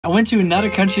I went to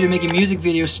another country to make a music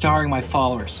video starring my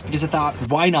followers, because I thought,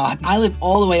 why not? I live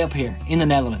all the way up here, in the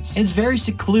Netherlands, and it's very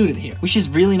secluded here, which is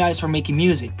really nice for making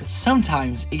music, but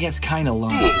sometimes it gets kinda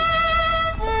lonely.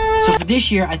 So for this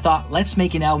year, I thought, let's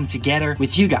make an album together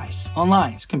with you guys,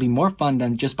 online. It's gonna be more fun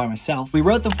than just by myself. We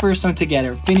wrote the first song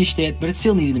together, finished it, but it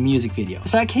still needed a music video.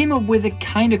 So I came up with a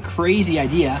kinda crazy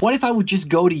idea. What if I would just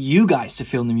go to you guys to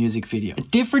film the music video? A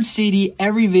different city,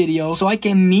 every video, so I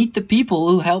can meet the people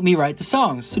who helped me write the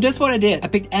songs. So that's what I did. I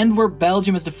picked Antwerp,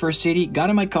 Belgium as the first city, got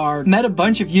in my car, met a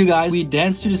bunch of you guys, we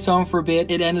danced to the song for a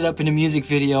bit, it ended up in a music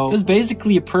video. It was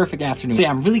basically a perfect afternoon. So yeah,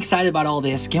 I'm really excited about all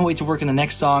this, can't wait to work on the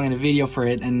next song and a video for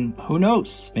it, and who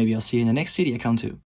knows? Maybe I'll see you in the next city I come to.